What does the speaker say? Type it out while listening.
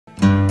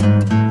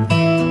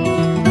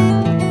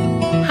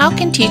How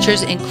can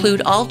teachers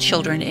include all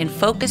children in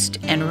focused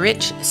and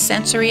rich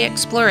sensory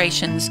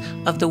explorations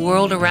of the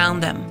world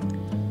around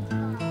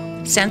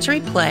them? Sensory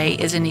play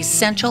is an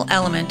essential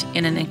element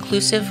in an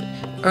inclusive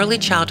early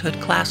childhood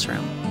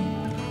classroom.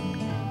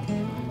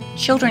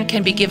 Children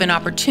can be given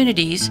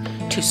opportunities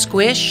to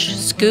squish,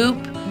 scoop,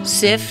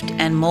 sift,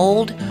 and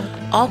mold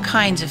all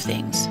kinds of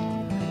things.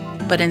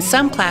 But in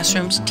some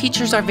classrooms,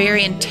 teachers are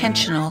very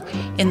intentional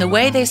in the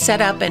way they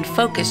set up and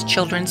focus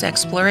children's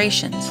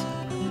explorations.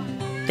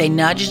 They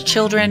nudge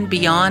children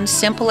beyond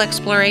simple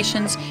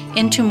explorations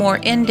into more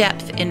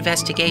in-depth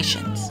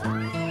investigations.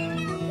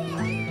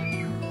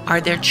 Are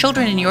there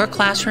children in your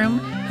classroom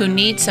who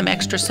need some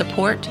extra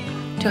support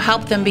to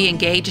help them be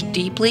engaged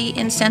deeply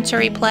in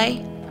sensory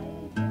play?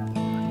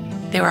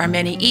 There are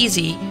many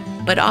easy,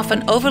 but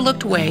often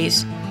overlooked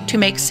ways to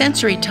make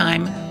sensory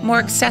time more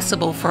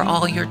accessible for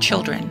all your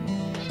children.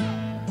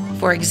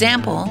 For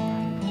example,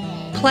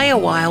 play a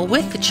while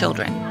with the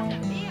children.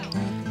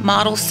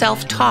 Model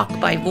self-talk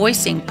by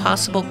voicing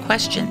possible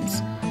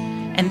questions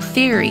and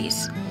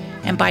theories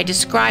and by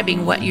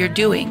describing what you're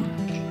doing.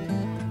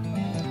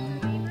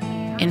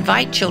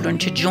 Invite children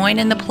to join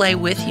in the play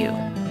with you.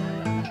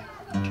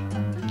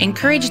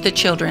 Encourage the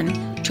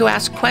children to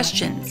ask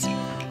questions,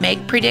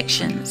 make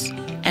predictions,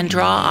 and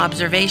draw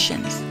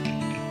observations.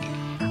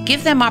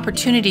 Give them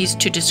opportunities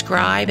to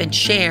describe and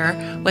share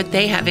what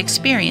they have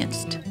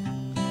experienced.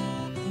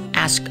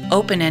 Ask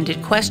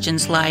open-ended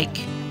questions like,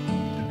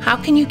 how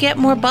can you get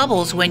more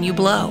bubbles when you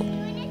blow?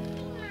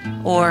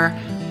 Or,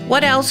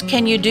 what else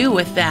can you do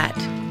with that?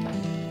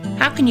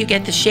 How can you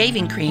get the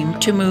shaving cream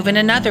to move in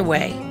another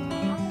way?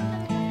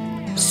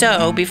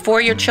 So, before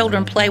your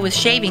children play with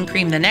shaving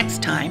cream the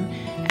next time,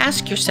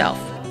 ask yourself,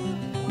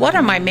 what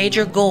are my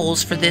major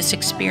goals for this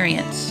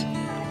experience?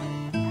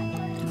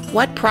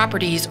 What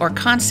properties or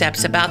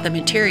concepts about the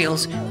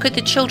materials could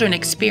the children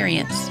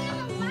experience?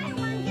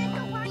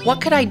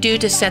 What could I do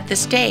to set the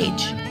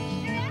stage?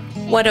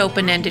 What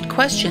open-ended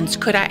questions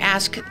could I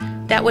ask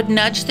that would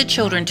nudge the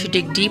children to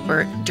dig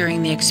deeper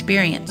during the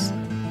experience?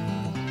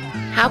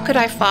 How could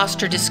I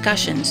foster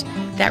discussions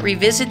that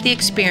revisit the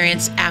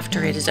experience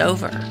after it is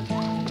over?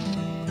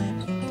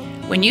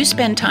 When you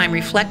spend time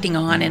reflecting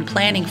on and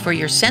planning for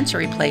your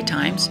sensory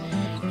playtimes,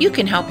 you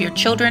can help your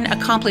children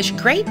accomplish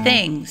great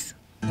things.